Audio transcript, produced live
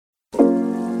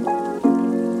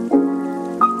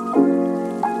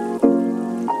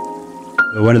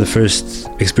One of the first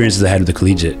experiences I had with the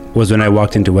Collegiate was when I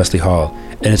walked into Wesley Hall,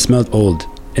 and it smelled old,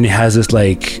 and it has this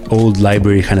like old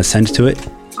library kind of scent to it.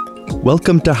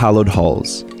 Welcome to Hallowed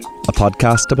Halls, a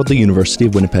podcast about the University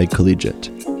of Winnipeg Collegiate.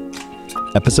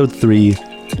 Episode 3,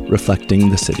 Reflecting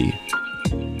the City.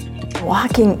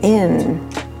 Walking in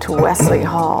to Wesley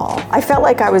Hall, I felt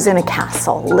like I was in a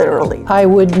castle, literally. I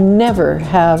would never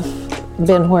have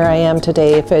been where I am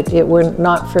today if it were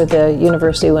not for the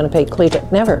University of Winnipeg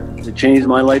Collegiate. Never. It changed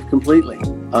my life completely.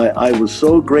 I was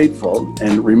so grateful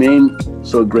and remain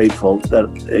so grateful that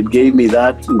it gave me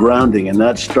that grounding and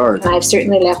that start. I've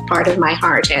certainly left part of my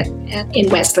heart in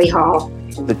Wesley Hall.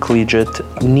 The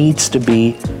Collegiate needs to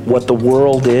be what the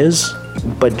world is,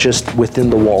 but just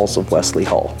within the walls of Wesley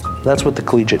Hall. That's what the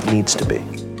Collegiate needs to be.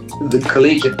 The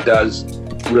Collegiate does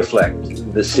reflect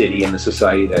the city and the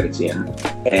society that it's in,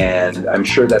 and I'm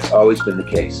sure that's always been the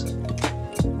case.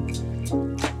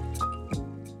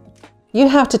 You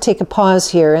have to take a pause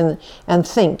here and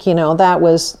think, that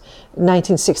was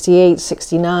 1968,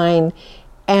 69,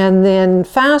 and then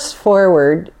fast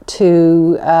forward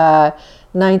to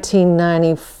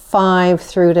 1995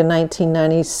 through to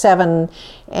 1997,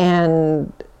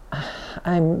 and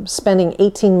I'm spending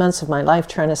 18 months of my life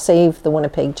trying to save the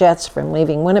Winnipeg Jets from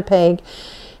leaving Winnipeg.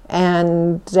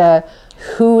 And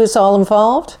who is all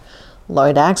involved?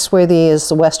 Lloyd Axworthy is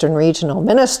the Western Regional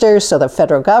Minister, so the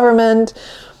federal government.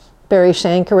 Barry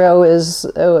Shankarow is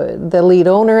the lead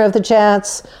owner of the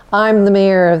Jets. I'm the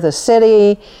mayor of the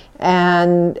city.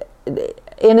 And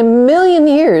in a million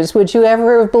years, would you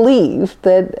ever have believed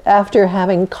that after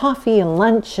having coffee and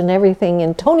lunch and everything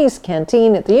in Tony's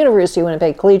Canteen at the University of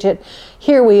Winnipeg Collegiate,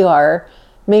 here we are,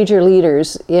 major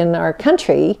leaders in our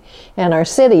country and our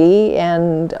city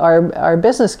and our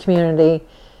business community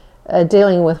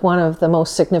dealing with one of the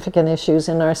most significant issues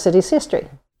in our city's history.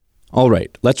 All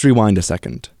right, let's rewind a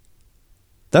second.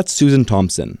 That's Susan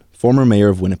Thompson, former mayor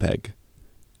of Winnipeg.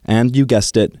 And you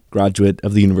guessed it, graduate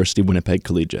of the University of Winnipeg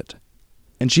Collegiate.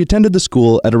 And she attended the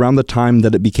school at around the time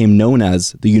that it became known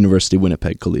as the University of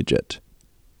Winnipeg Collegiate.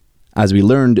 As we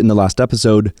learned in the last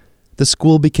episode, the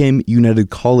school became United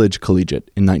College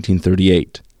Collegiate in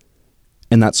 1938,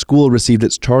 and that school received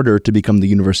its charter to become the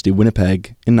University of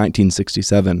Winnipeg in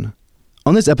 1967.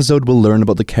 On this episode, we'll learn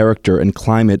about the character and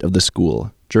climate of the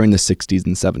school during the 60s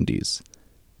and 70s,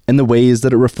 and the ways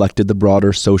that it reflected the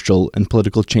broader social and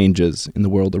political changes in the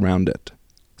world around it.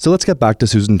 So let's get back to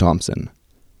Susan Thompson,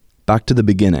 back to the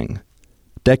beginning,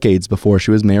 decades before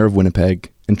she was mayor of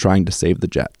Winnipeg and trying to save the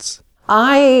Jets.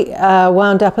 I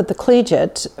wound up at the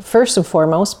Collegiate, first and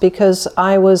foremost, because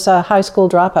I was a high school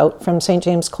dropout from St.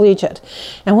 James Collegiate.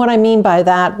 And what I mean by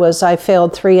that was I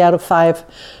failed 3 out of 5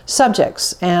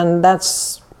 subjects, and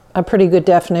that's a pretty good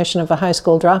definition of a high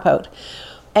school dropout.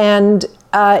 And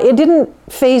it didn't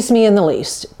faze me in the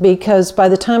least, because by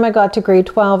the time I got to grade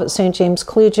 12 at St. James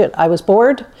Collegiate, I was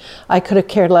bored. I could have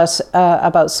cared less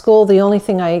about school. The only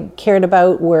thing I cared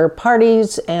about were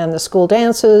parties and the school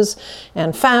dances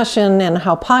and fashion and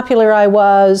how popular I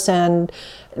was, and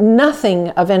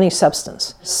nothing of any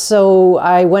substance. So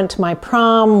I went to my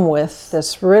prom with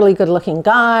this really good-looking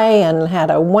guy and had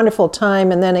a wonderful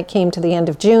time, and then it came to the end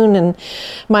of June, and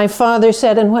my father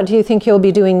said, "And what do you think you'll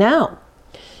be doing now?"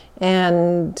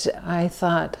 And I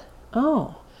thought,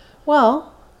 oh,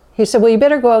 well, he said, well, you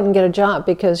better go out and get a job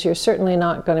because you're certainly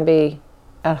not going to be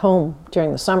at home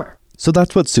during the summer. So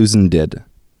that's what Susan did.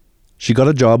 She got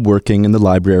a job working in the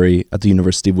library at the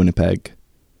University of Winnipeg,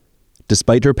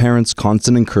 despite her parents'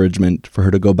 constant encouragement for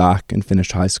her to go back and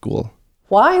finish high school.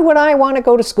 Why would I want to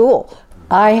go to school?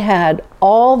 I had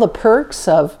all the perks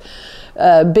of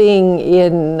being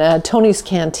in Tony's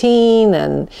Canteen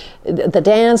and the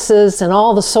dances and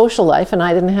all the social life, and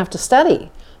I didn't have to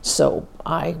study. So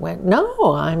I went,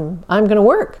 no, I'm going to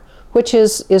work, which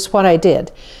is what I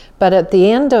did. But at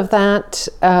the end of that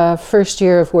first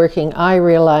year of working, I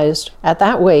realized at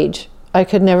that wage, I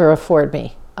could never afford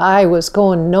me. I was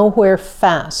going nowhere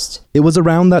fast. It was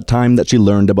around that time that she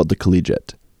learned about the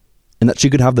Collegiate, and that she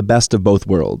could have the best of both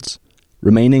worlds,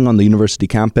 remaining on the university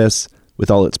campus with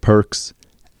all its perks,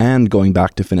 and going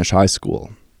back to finish high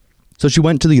school. So she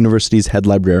went to the university's head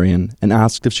librarian and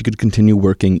asked if she could continue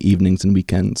working evenings and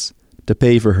weekends to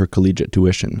pay for her collegiate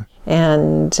tuition.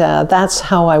 And that's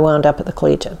how I wound up at the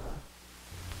Collegiate.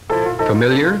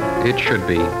 Familiar? It should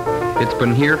be. It's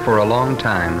been here for a long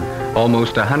time,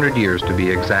 almost 100 years to be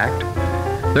exact.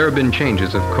 There have been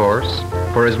changes, of course,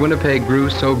 for as Winnipeg grew,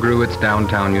 so grew its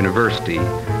downtown university,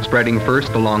 spreading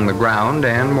first along the ground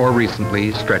and, more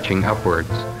recently, stretching upwards.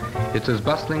 It's as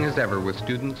bustling as ever with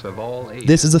students of all ages.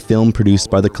 This is a film produced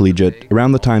by the Collegiate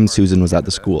around the time Susan was at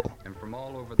the school.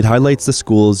 It highlights the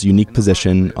school's unique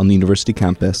position on the university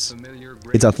campus,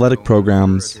 its athletic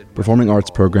programs, performing arts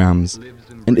programs,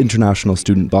 and international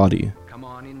student body.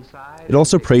 It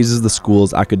also praises the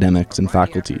school's academics and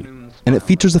faculty, and it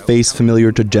features a face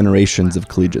familiar to generations of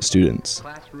collegiate students,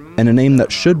 and a name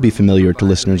that should be familiar to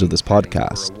listeners of this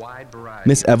podcast,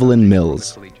 Miss Evelyn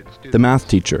Mills, the math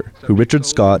teacher who Richard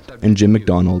Scott and Jim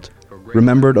McDonald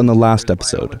remembered on the last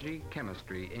episode.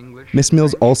 Miss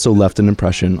Mills also left an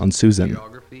impression on Susan.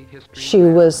 She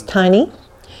was tiny,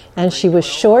 and she was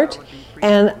short,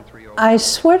 and I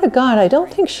swear to God, I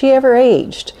don't think she ever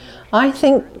aged. I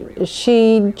think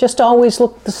she just always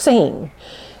looked the same.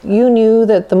 You knew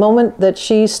that the moment that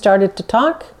she started to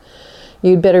talk,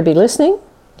 you'd better be listening.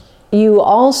 You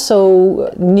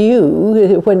also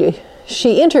knew when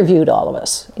she interviewed all of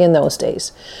us in those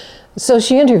days. So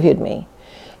she interviewed me.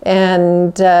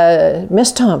 And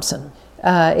Miss Thompson,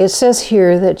 it says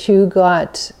here that you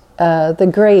got the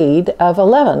grade of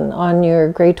 11 on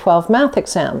your grade 12 math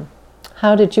exam.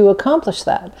 How did you accomplish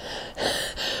that?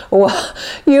 Well,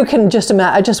 you can just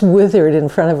imagine, I just withered in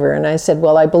front of her and I said,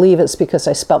 well, I believe it's because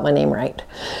I spelt my name right.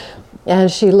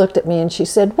 And she looked at me and she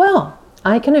said, well,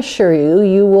 I can assure you,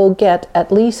 you will get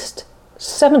at least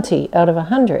 70 out of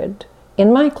 100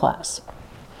 in my class.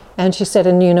 And she said,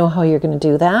 and you know how you're going to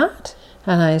do that?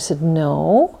 And I said,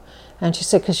 no. And she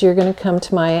said, because you're going to come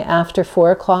to my after 4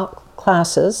 o'clock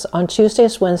classes on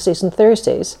Tuesdays, Wednesdays, and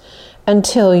Thursdays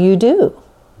until you do.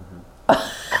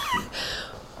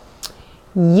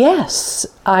 Yes,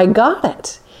 I got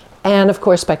it. And of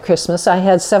course, by Christmas, I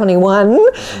had 71,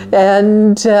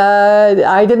 and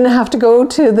I didn't have to go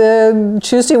to the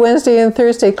Tuesday, Wednesday, and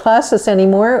Thursday classes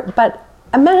anymore. But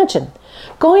imagine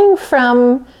going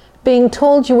from being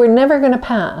told you were never going to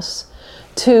pass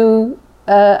to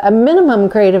a minimum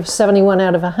grade of 71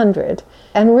 out of 100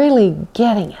 and really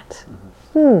getting it.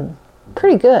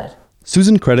 Pretty good.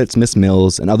 Susan credits Miss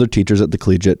Mills and other teachers at the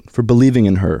Collegiate for believing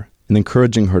in her and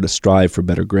encouraging her to strive for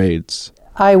better grades.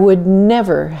 I would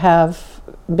never have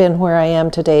been where I am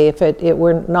today if it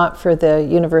were not for the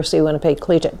University of Winnipeg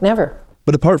Collegiate. Never.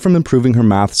 But apart from improving her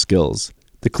math skills,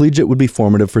 the Collegiate would be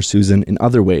formative for Susan in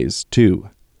other ways, too.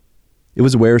 It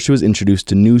was where she was introduced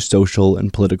to new social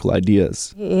and political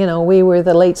ideas. You know, we were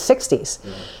the late 60s,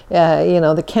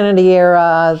 the Kennedy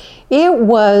era. It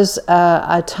was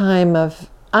a time of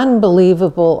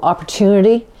unbelievable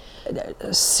opportunity.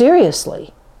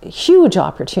 Seriously, huge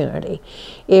opportunity.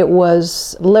 It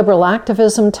was liberal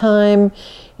activism time.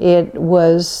 It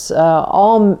was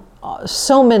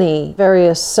so many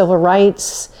various civil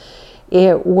rights.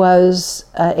 It was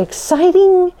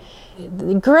exciting,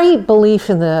 great belief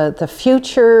in the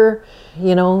future.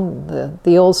 You know,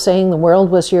 the old saying, the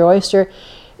world was your oyster.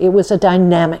 It was a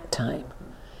dynamic time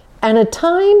and a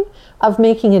time of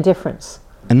making a difference.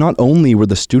 And not only were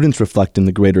the students reflecting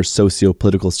the greater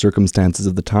socio-political circumstances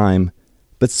of the time,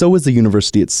 but so was the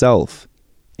university itself,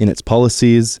 in its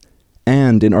policies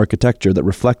and in architecture that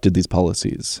reflected these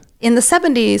policies. In the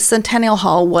 70s, Centennial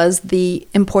Hall was the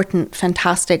important,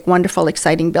 fantastic, wonderful,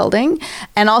 exciting building.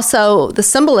 And also the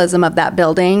symbolism of that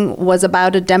building was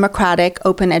about a democratic,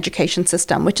 open education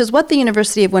system, which is what the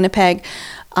University of Winnipeg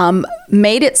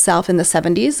made itself in the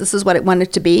 70s. This is what it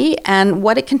wanted to be and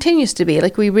what it continues to be.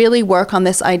 Like, we really work on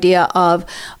this idea of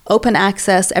open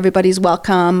access, everybody's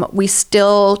welcome. We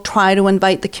still try to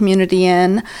invite the community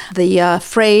in. The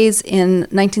phrase in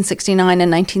 1969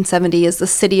 and 1970 is the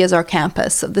city is our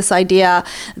campus. So this idea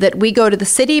that we go to the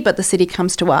city, but the city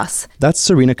comes to us. That's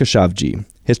Sarina Khashoggi,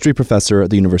 history professor at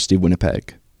the University of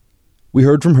Winnipeg. We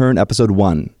heard from her in episode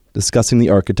 1, discussing the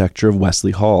architecture of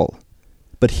Wesley Hall.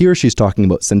 But here she's talking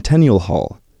about Centennial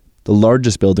Hall, the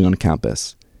largest building on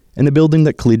campus, and a building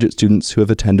that collegiate students who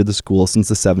have attended the school since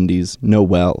the 70s know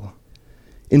well.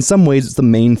 In some ways, it's the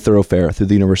main thoroughfare through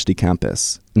the university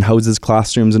campus and houses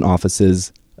classrooms and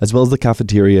offices, as well as the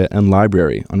cafeteria and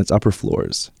library on its upper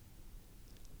floors.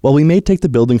 While we may take the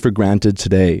building for granted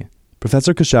today,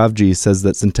 Professor Khashoggi says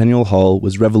that Centennial Hall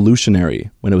was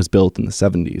revolutionary when it was built in the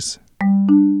 70s.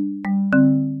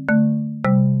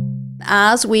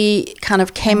 As we kind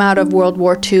of came out of World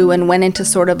War II and went into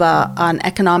sort of an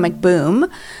economic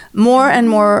boom, more and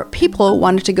more people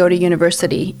wanted to go to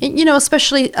university,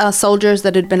 especially soldiers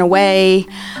that had been away.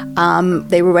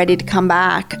 They were ready to come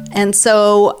back. And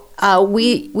so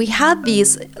we had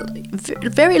these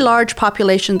very large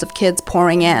populations of kids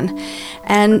pouring in.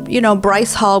 And,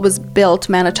 Bryce Hall was built,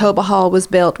 Manitoba Hall was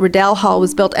built, Riddell Hall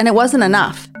was built, and it wasn't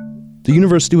enough. The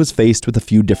university was faced with a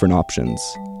few different options.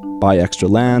 Buy extra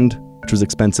land, which was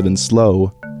expensive and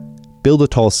slow, build a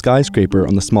tall skyscraper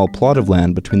on the small plot of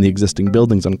land between the existing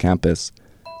buildings on campus,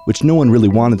 which no one really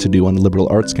wanted to do on a liberal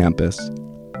arts campus,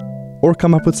 or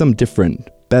come up with some different,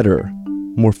 better,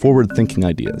 more forward-thinking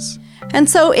ideas. And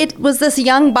so it was this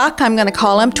young buck, I'm going to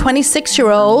call him,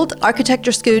 26-year-old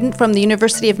architecture student from the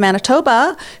University of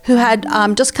Manitoba who had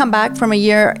just come back from a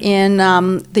year in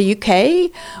the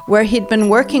UK where he'd been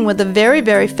working with a very,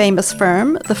 very famous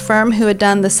firm, the firm who had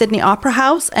done the Sydney Opera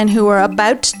House and who were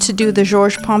about to do the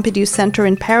Georges Pompidou Center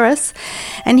in Paris.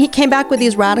 And he came back with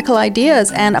these radical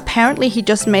ideas, and apparently he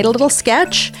just made a little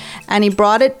sketch and he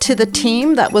brought it to the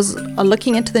team that was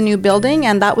looking into the new building,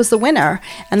 and that was the winner,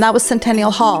 and that was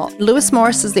Centennial Hall. Lewis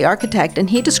Morris is the architect, and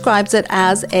he describes it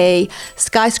as a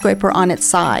skyscraper on its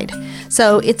side.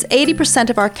 So it's 80%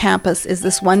 of our campus is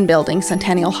this one building,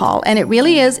 Centennial Hall, and it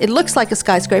really is, it looks like a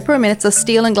skyscraper. I mean, it's a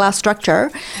steel and glass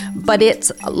structure, but it's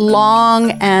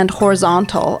long and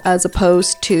horizontal as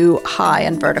opposed to high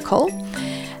and vertical.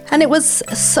 And it was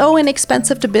so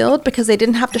inexpensive to build because they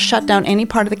didn't have to shut down any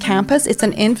part of the campus. It's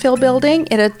an infill building.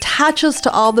 It attaches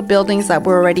to all the buildings that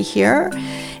were already here.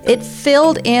 It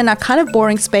filled in a kind of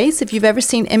boring space. If you've ever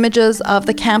seen images of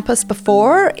the campus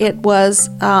before, it was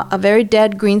a very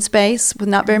dead green space with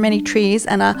not very many trees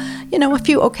and a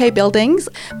few okay buildings.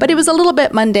 But it was a little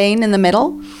bit mundane in the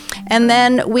middle. And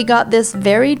then we got this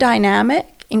very dynamic,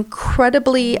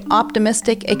 incredibly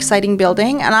optimistic, exciting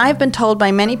building. And I've been told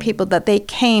by many people that they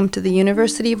came to the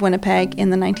University of Winnipeg in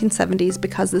the 1970s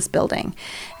because of this building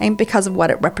and because of what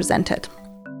it represented.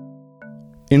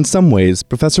 In some ways,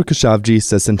 Professor Khoshavji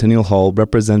says Centennial Hall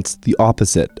represents the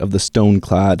opposite of the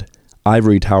stone-clad,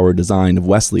 ivory tower design of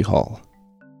Wesley Hall.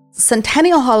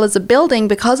 Centennial Hall is a building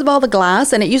because of all the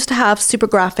glass, and it used to have super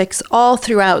graphics all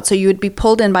throughout, so you would be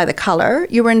pulled in by the color.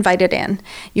 You were invited in.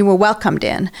 You were welcomed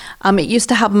in. It used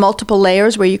to have multiple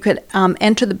layers where you could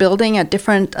enter the building at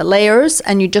different layers,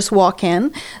 and you just walk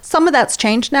in. Some of that's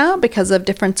changed now because of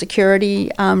different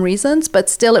security reasons, but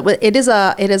still it is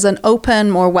an open,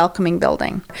 more welcoming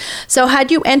building. So had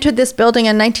you entered this building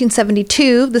in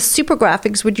 1972, the super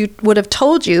graphics would have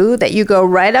told you that you go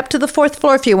right up to the 4th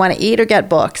floor if you want to eat or get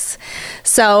books.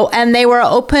 So, and they were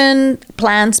open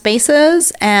plan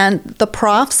spaces, and the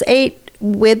profs ate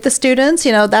with the students.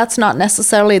 You know, that's not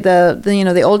necessarily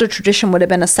the older tradition would have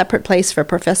been a separate place for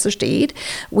professors to eat.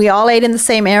 We all ate in the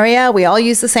same area. We all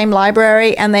used the same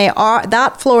library, and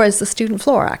that floor is the student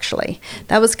floor, actually.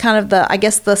 That was kind of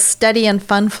the study and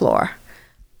fun floor.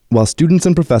 While students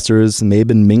and professors may have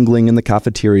been mingling in the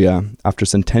cafeteria after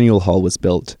Centennial Hall was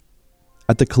built,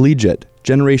 at the Collegiate,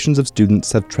 generations of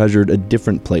students have treasured a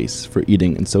different place for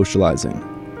eating and socializing.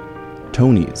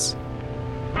 Tony's.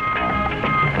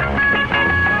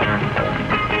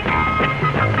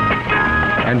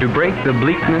 And to break the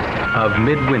bleakness of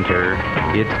midwinter,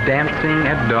 it's dancing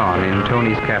at dawn in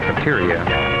Tony's cafeteria.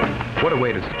 What a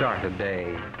way to start a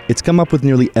day. It's come up with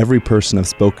nearly every person I've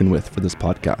spoken with for this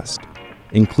podcast,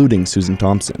 including Susan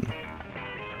Thompson.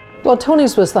 Well,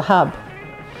 Tony's was the hub.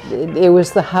 It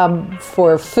was the hub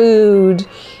for food,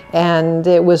 and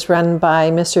it was run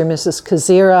by Mr. and Mrs.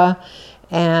 Kazira,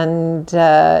 and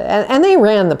they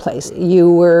ran the place.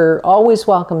 You were always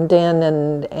welcomed in,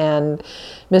 and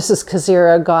Mrs.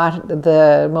 Kazira got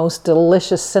the most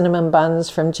delicious cinnamon buns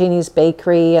from Jeannie's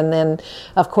Bakery, and then,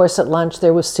 of course, at lunch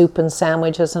there was soup and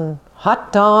sandwiches and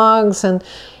hot dogs,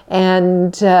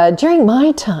 and during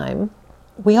my time,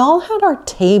 we all had our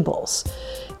tables.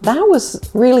 That was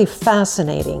really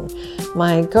fascinating.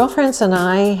 My girlfriends and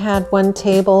I had one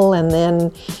table, and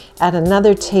then at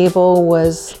another table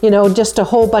was, just a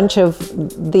whole bunch of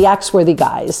the Axworthy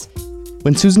guys.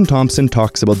 When Susan Thompson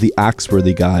talks about the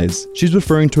Axworthy guys, she's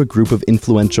referring to a group of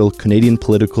influential Canadian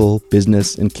political,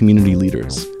 business, and community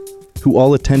leaders who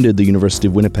all attended the University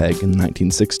of Winnipeg in the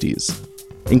 1960s,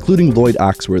 including Lloyd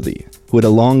Axworthy, who had a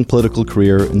long political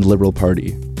career in the Liberal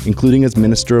Party, including as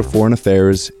Minister of Foreign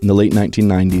Affairs in the late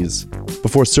 1990s,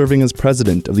 before serving as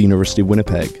President of the University of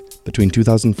Winnipeg between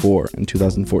 2004 and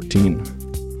 2014.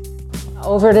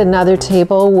 Over at another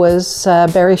table was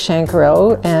Barry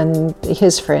Shankarow and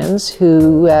his friends,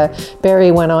 who Barry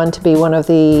went on to be one of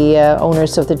the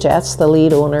owners of the Jets, the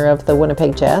lead owner of the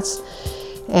Winnipeg Jets.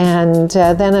 And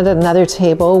then at another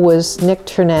table was Nick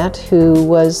Turnett, who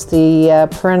was the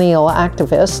perennial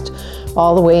activist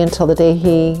all the way until the day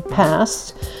he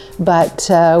passed, but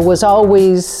was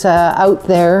always out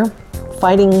there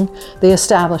fighting the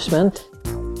establishment.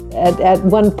 At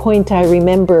one point I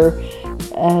remember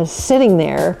sitting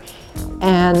there,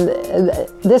 and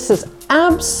this is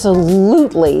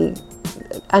absolutely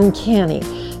uncanny,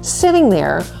 sitting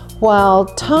there while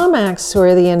Tom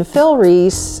Axworthy and Phil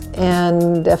Reese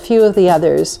and a few of the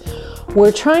others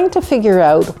were trying to figure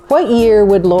out what year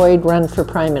would Lloyd run for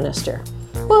Prime Minister.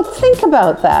 Well, think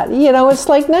about that. It's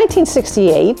like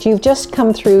 1968. You've just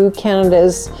come through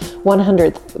Canada's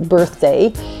 100th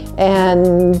birthday,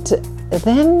 and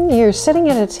then you're sitting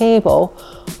at a table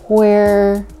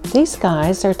where these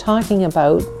guys are talking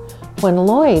about when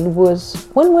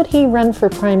would he run for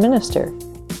Prime Minister?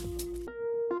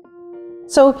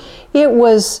 So it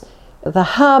was the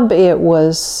hub, it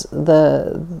was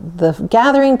the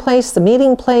gathering place, the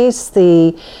meeting place,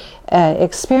 the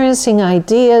experiencing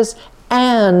ideas,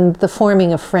 and the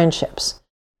forming of friendships.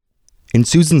 In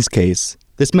Susan's case,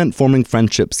 this meant forming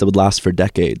friendships that would last for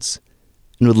decades,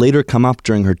 and would later come up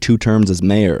during her 2 terms as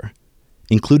mayor,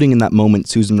 including in that moment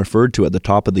Susan referred to at the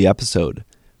top of the episode,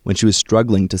 when she was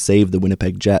struggling to save the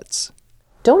Winnipeg Jets.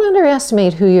 Don't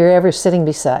underestimate who you're ever sitting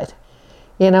beside.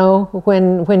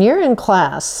 When you're in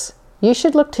class, you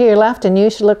should look to your left and you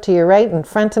should look to your right and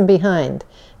front and behind.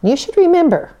 And you should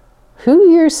remember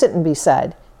who you're sitting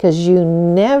beside, because you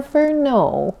never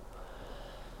know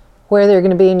where they're going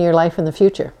to be in your life in the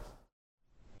future.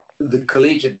 The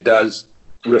collegiate does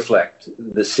reflect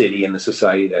the city and the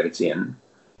society that it's in.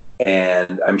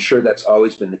 And I'm sure that's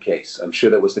always been the case. I'm sure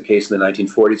that was the case in the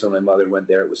 1940s when my mother went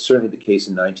there. It was certainly the case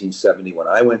in 1970 when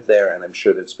I went there, and I'm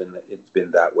sure that it's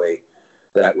been that way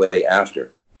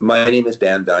after. My name is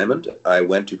Dan Diamond. I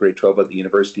went to grade 12 at the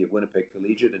University of Winnipeg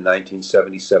Collegiate in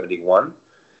 1970-71.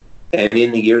 And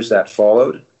in the years that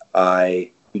followed,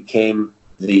 I became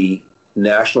the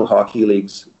National Hockey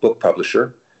League's book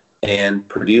publisher and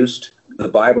produced the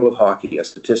Bible of Hockey, a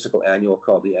statistical annual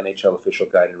called the NHL Official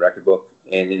Guide and Record Book,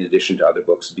 and in addition to other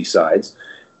books besides.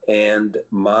 And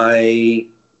my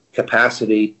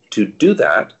capacity to do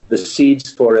that, the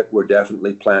seeds for it were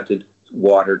definitely planted,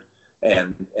 watered,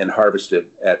 and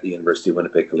harvested at the University of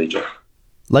Winnipeg Collegiate.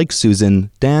 Like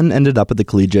Susan, Dan ended up at the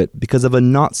Collegiate because of a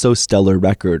not-so-stellar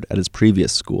record at his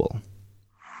previous school.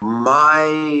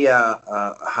 My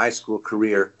high school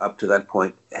career up to that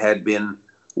point had been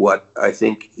what I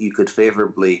think you could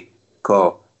favorably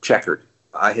call checkered.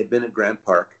 I had been at Grant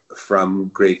Park from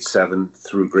grade 7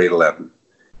 through grade 11.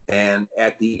 And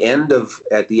at the end of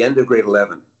grade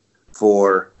 11,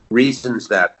 for reasons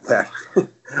that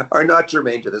are not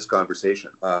germane to this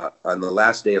conversation, on the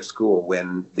last day of school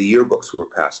when the yearbooks were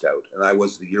passed out, and I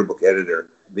was the yearbook editor,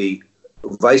 the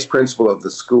vice principal of the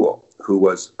school, who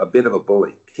was a bit of a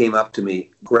bully, came up to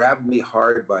me, grabbed me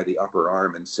hard by the upper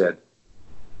arm and said,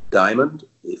 "Diamond,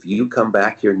 if you come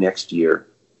back here next year,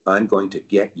 I'm going to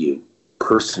get you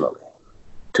personally."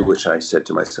 To which I said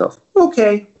to myself,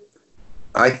 okay,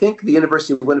 I think the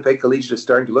University of Winnipeg Collegiate is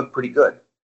starting to look pretty good.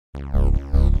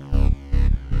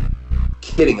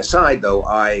 Kidding aside, though,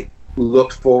 I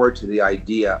looked forward to the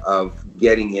idea of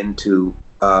getting into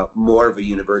more of a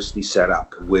university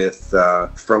setup with,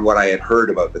 from what I had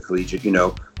heard about the collegiate,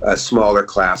 smaller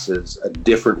classes, a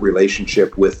different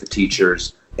relationship with the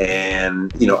teachers,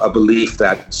 and a belief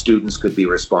that students could be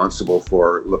responsible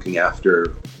for looking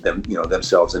after them,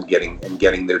 themselves and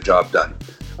getting their job done.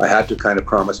 I had to kind of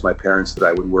promise my parents that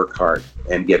I would work hard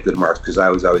and get good marks, because I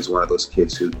was always one of those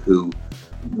kids who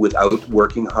without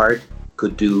working hard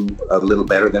could do a little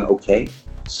better than okay.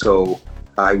 So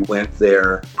I went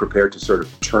there prepared to sort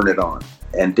of turn it on,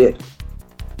 and did.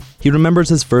 He remembers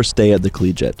his first day at the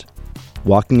Collegiate,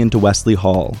 walking into Wesley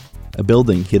Hall, a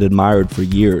building he had admired for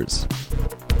years.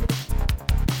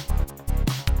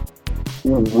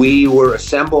 We were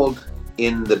assembled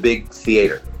in the big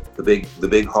theater, the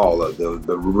big hall,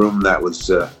 the room that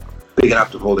was big enough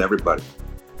to hold everybody.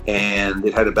 And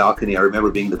it had a balcony. I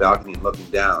remember being in the balcony and looking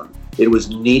down. It was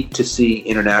neat to see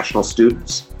international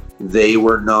students. They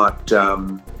were not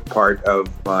part of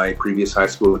my previous high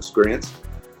school experience.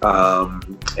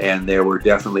 And there were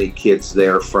definitely kids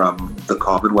there from the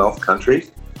Commonwealth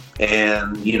countries.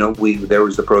 And, there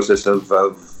was the process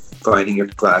of finding your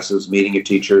classes, meeting your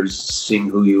teachers, seeing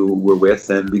who you were with,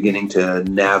 and beginning to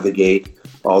navigate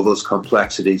all those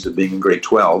complexities of being in grade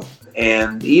 12.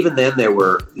 And even then there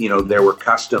were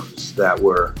customs that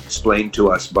were explained to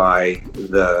us by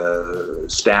the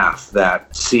staff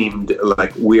that seemed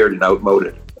like weird and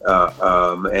outmoded,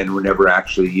 and were never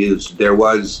actually used. There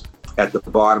was, at the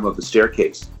bottom of the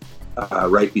staircase,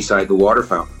 right beside the water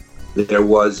fountain, there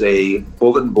was a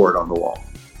bulletin board on the wall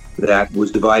that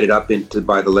was divided up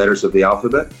by the letters of the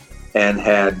alphabet and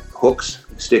had hooks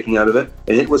sticking out of it.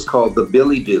 And it was called the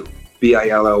Billy Doo,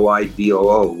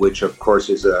 Billydooo, which of course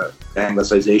is a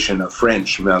anglicization of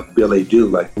French, billet doux,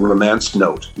 like romance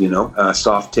note,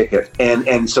 soft ticket.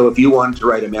 And so if you wanted to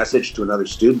write a message to another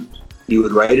student, you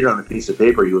would write it on a piece of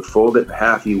paper, you would fold it in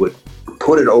half, you would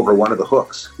put it over one of the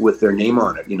hooks with their name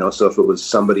on it, so if it was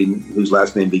somebody whose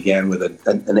last name began with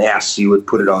an S, you would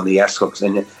put it on the S hooks.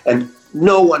 And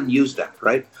No one used that,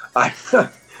 right?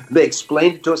 They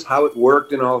explained it to us how it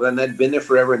worked and all that, and that'd been there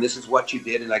forever, and this is what you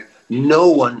did, and like no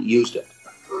one used it.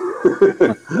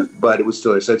 But it was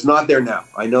still there. So it's not there now.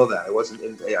 I know that.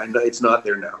 I know it's not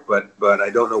there now, but I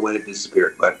don't know when it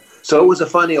disappeared. But so it was a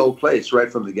funny old place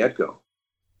right from the get-go.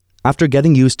 After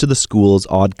getting used to the school's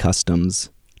odd customs,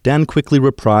 Dan quickly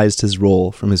reprised his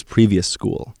role from his previous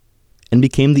school and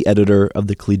became the editor of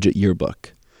the Collegiate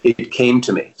Yearbook. It came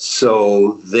to me.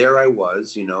 So there I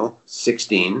was,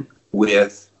 16,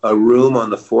 with a room on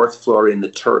the 4th floor in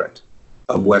the turret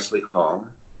of Wesley Hall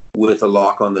with a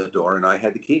lock on the door, and I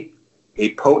had the key. A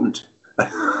potent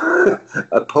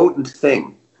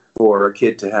thing for a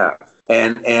kid to have.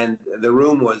 And the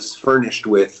room was furnished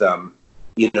with,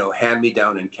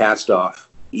 hand-me-down and cast-off,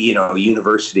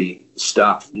 university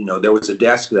stuff. There was a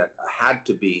desk that had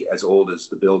to be as old as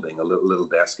the building, a little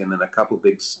desk, and then a couple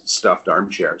big stuffed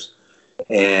armchairs,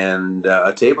 and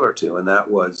a table or two, and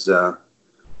that was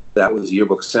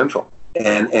Yearbook Central.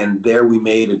 And there we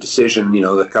made a decision, and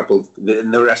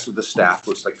the rest of the staff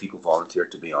was like people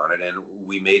volunteered to be on it, and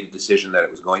we made a decision that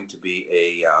it was going to be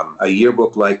a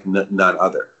yearbook like none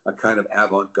other, a kind of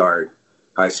avant-garde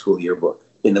high school yearbook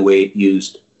in the way it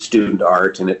used student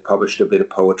art, and it published a bit of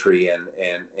poetry,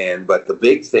 but the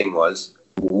big thing was,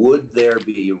 would there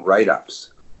be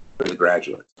write-ups for the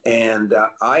graduates? And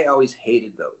I always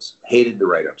hated the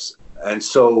write-ups. And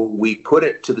so we put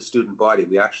it to the student body.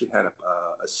 We actually had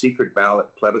a secret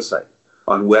ballot plebiscite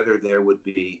on whether there would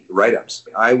be write-ups.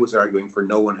 I was arguing for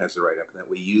no one has a write-up, that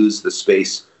we use the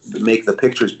space to make the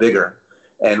pictures bigger,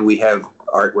 and we have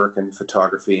artwork and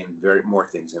photography and more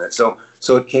things in it. So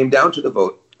it came down to the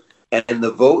vote, and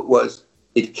the vote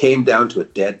it came down to a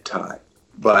dead tie.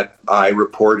 But I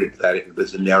reported that it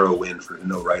was a narrow win for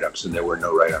no write-ups, and there were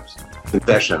no write-ups.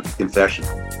 Confession.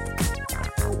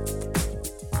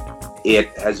 It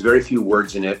has very few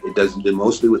words in it. It does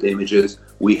mostly with images.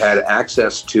 We had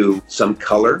access to some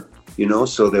color,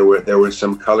 so there was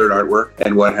some colored artwork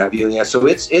and what have you. Yeah, so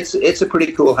it's a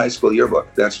pretty cool high school yearbook,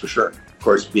 that's for sure. Of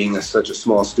course, being such a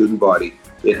small student body,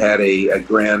 it had a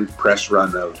grand press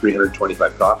run of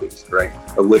 325 copies, right?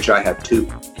 Of which I have 2.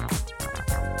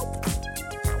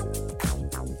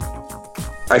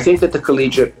 I think that the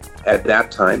Collegiate at that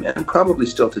time, and probably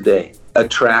still today,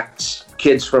 attracts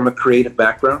kids from a creative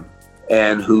background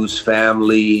and whose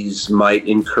families might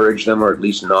encourage them, or at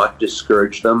least not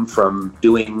discourage them from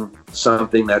doing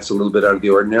something that's a little bit out of the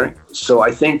ordinary. So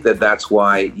I think that that's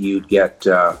why you'd get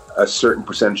a certain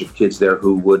percentage of kids there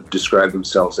who would describe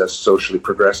themselves as socially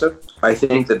progressive. I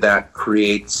think that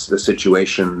creates the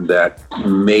situation that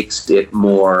makes it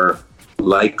more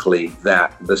likely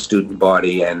that the student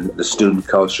body and the student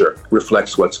culture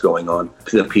reflects what's going on,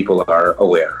 that people are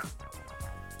aware.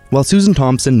 While Susan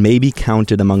Thompson may be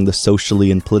counted among the socially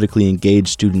and politically engaged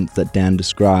students that Dan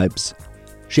describes,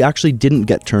 she actually didn't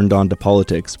get turned on to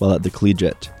politics while at the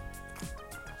Collegiate.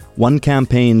 One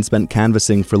campaign spent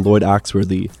canvassing for Lloyd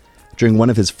Axworthy during one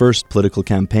of his first political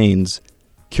campaigns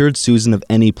cured Susan of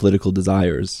any political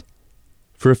desires,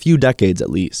 for a few decades at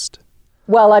least.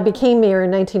 Well, I became mayor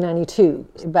in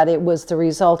 1992, but it was the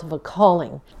result of a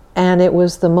calling, and it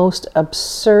was the most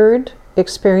absurd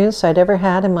experience I'd ever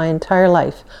had in my entire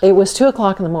life. It was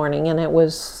 2:00 in the morning, and it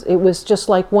was just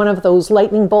like one of those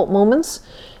lightning bolt moments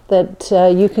that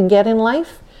you can get in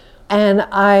life. And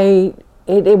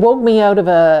it woke me out of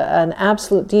an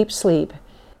absolute deep sleep,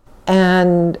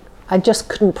 and I just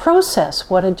couldn't process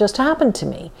what had just happened to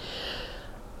me.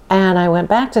 And I went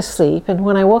back to sleep, and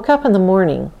when I woke up in the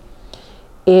morning,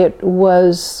 it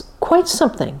was quite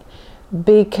something,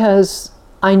 because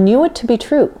I knew it to be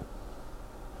true.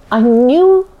 I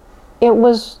knew it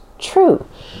was true.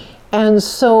 And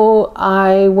so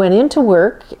I went into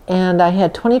work, and I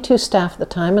had 22 staff at the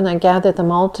time, and I gathered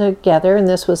them all together, and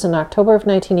this was in October of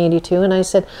 1982, and I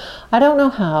said, I don't know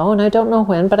how, and I don't know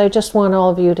when, but I just want all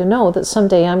of you to know that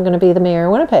someday I'm going to be the mayor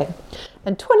of Winnipeg.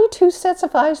 And 22 sets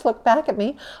of eyes looked back at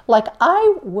me like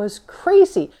I was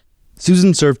crazy.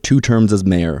 Susan served 2 terms as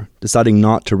mayor, deciding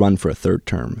not to run for a 3rd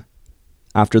term.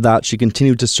 After that, she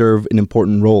continued to serve in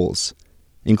important roles,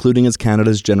 including as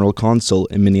Canada's General Consul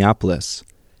in Minneapolis,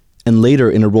 and later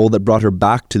in a role that brought her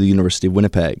back to the University of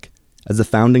Winnipeg as the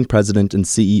founding president and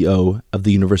CEO of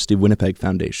the University of Winnipeg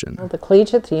Foundation. The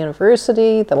Collegiate, the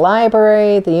university, the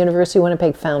library, the University of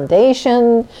Winnipeg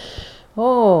Foundation.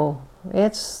 Oh,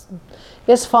 it's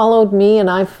followed me, and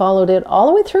I've followed it all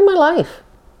the way through my life.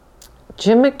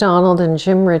 Jim McDonald and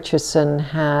Jim Richardson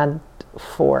had,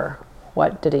 for,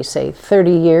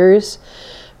 30 years,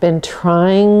 been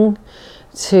trying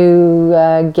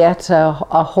to get a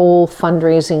whole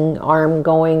fundraising arm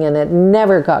going, and it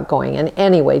never got going. And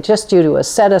anyway, just due to a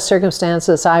set of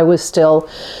circumstances, I was still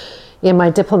in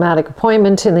my diplomatic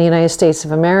appointment in the United States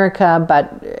of America, but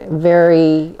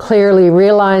very clearly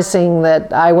realizing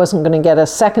that I wasn't going to get a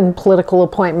second political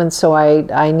appointment, so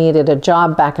I needed a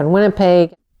job back in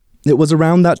Winnipeg. It was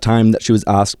around that time that she was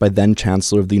asked by then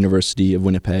Chancellor of the University of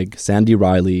Winnipeg, Sandy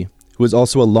Riley, who was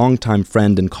also a longtime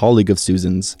friend and colleague of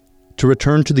Susan's, to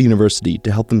return to the university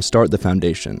to help them start the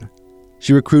foundation.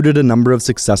 She recruited a number of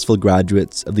successful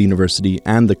graduates of the university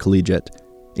and the collegiate,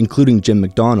 including Jim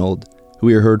McDonald, who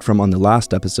we heard from on the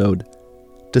last episode,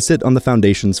 to sit on the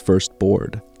foundation's first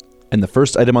board. And the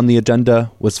first item on the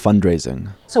agenda was fundraising.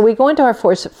 So we go into our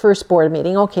first board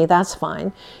meeting. Okay, that's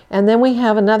fine. And then we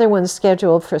have another one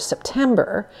scheduled for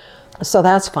September. So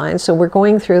that's fine. So we're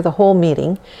going through the whole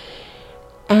meeting.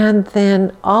 And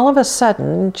then all of a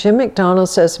sudden, Jim McDonald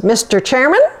says, "Mr.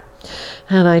 Chairman?"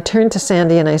 And I turned to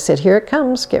Sandy and I said, "Here it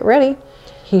comes, get ready."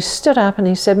 He stood up and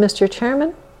he said, "Mr.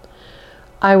 Chairman,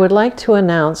 I would like to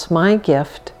announce my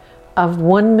gift of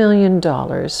 $1 million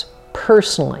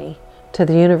personally to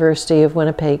the University of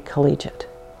Winnipeg Collegiate."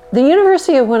 The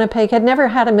University of Winnipeg had never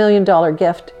had $1 million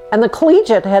gift, and the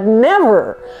Collegiate had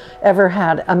never, ever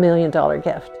had $1 million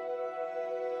gift.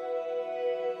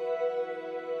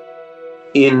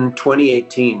 In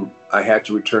 2018, I had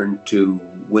to return to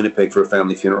Winnipeg for a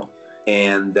family funeral,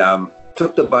 and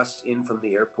took the bus in from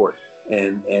the airport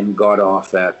and got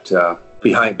off at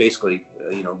behind, basically,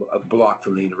 a block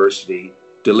from the university,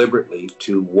 deliberately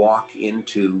to walk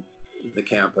into the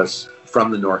campus from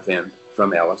the north end,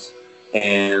 from Ellis,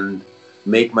 and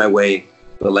make my way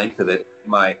the length of it.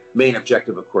 My main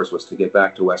objective, of course, was to get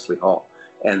back to Wesley Hall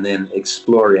and then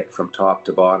explore it from top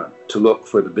to bottom, to look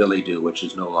for the Billy Do, which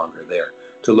is no longer there,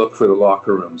 to look for the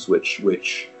locker rooms, which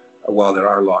while there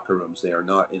are locker rooms, they are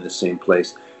not in the same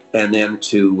place, and then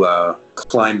to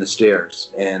climb the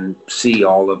stairs and see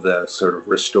all of the sort of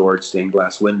restored stained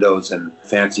glass windows and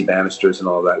fancy banisters and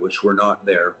all that, which were not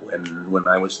there when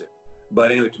I was there. But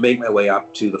anyway, to make my way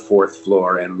up to the 4th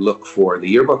floor and look for the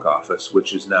yearbook office,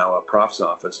 which is now a prof's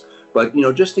office, but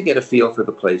just to get a feel for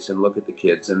the place and look at the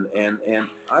kids, and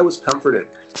I was comforted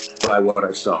by what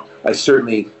I saw. I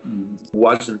certainly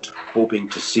wasn't hoping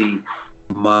to see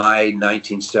my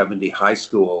 1970 high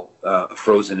school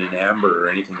frozen in amber or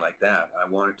anything like that. I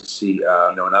wanted to see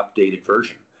an updated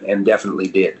version, and definitely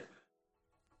did.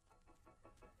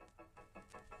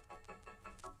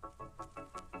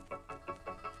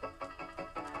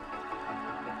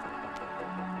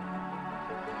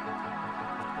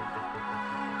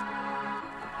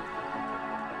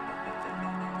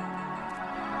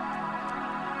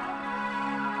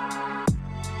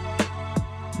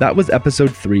 That was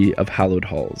episode 3 of Hallowed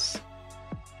Halls.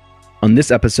 On this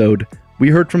episode, we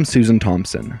heard from Susan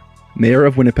Thompson, mayor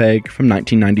of Winnipeg from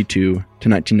 1992 to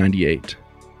 1998,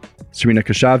 Serena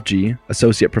Khoshavji,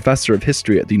 associate professor of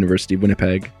history at the University of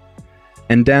Winnipeg,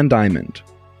 and Dan Diamond,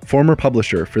 former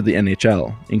publisher for the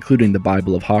NHL, including the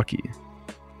Bible of Hockey.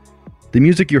 The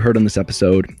music you heard on this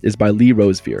episode is by Lee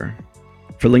Rosevere.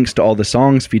 For links to all the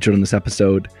songs featured on this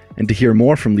episode, and to hear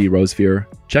more from Lee Rosevere,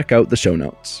 check out the show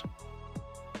notes.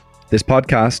 This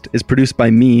podcast is produced by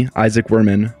me, Isaac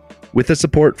Werman, with the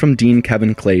support from Dean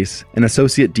Kevin Clace and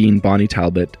Associate Dean Bonnie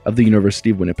Talbot of the University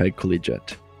of Winnipeg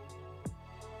Collegiate.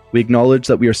 We acknowledge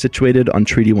that we are situated on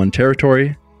Treaty 1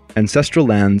 territory, ancestral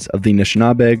lands of the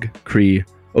Anishinaabeg, Cree,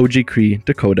 Oji-Cree,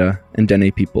 Dakota, and Dene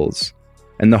peoples,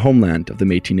 and the homeland of the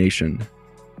Métis Nation.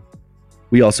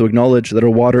 We also acknowledge that our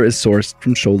water is sourced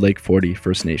from Shoal Lake 40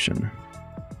 First Nation.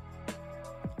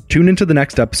 Tune into the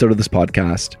next episode of this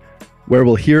podcast, where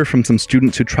we'll hear from some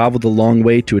students who traveled a long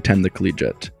way to attend the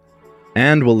Collegiate,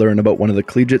 and we'll learn about one of the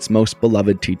Collegiate's most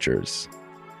beloved teachers.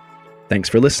 Thanks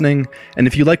for listening, and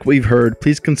if you like what you've heard,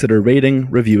 please consider rating,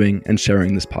 reviewing, and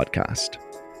sharing this podcast.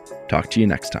 Talk to you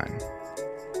next time.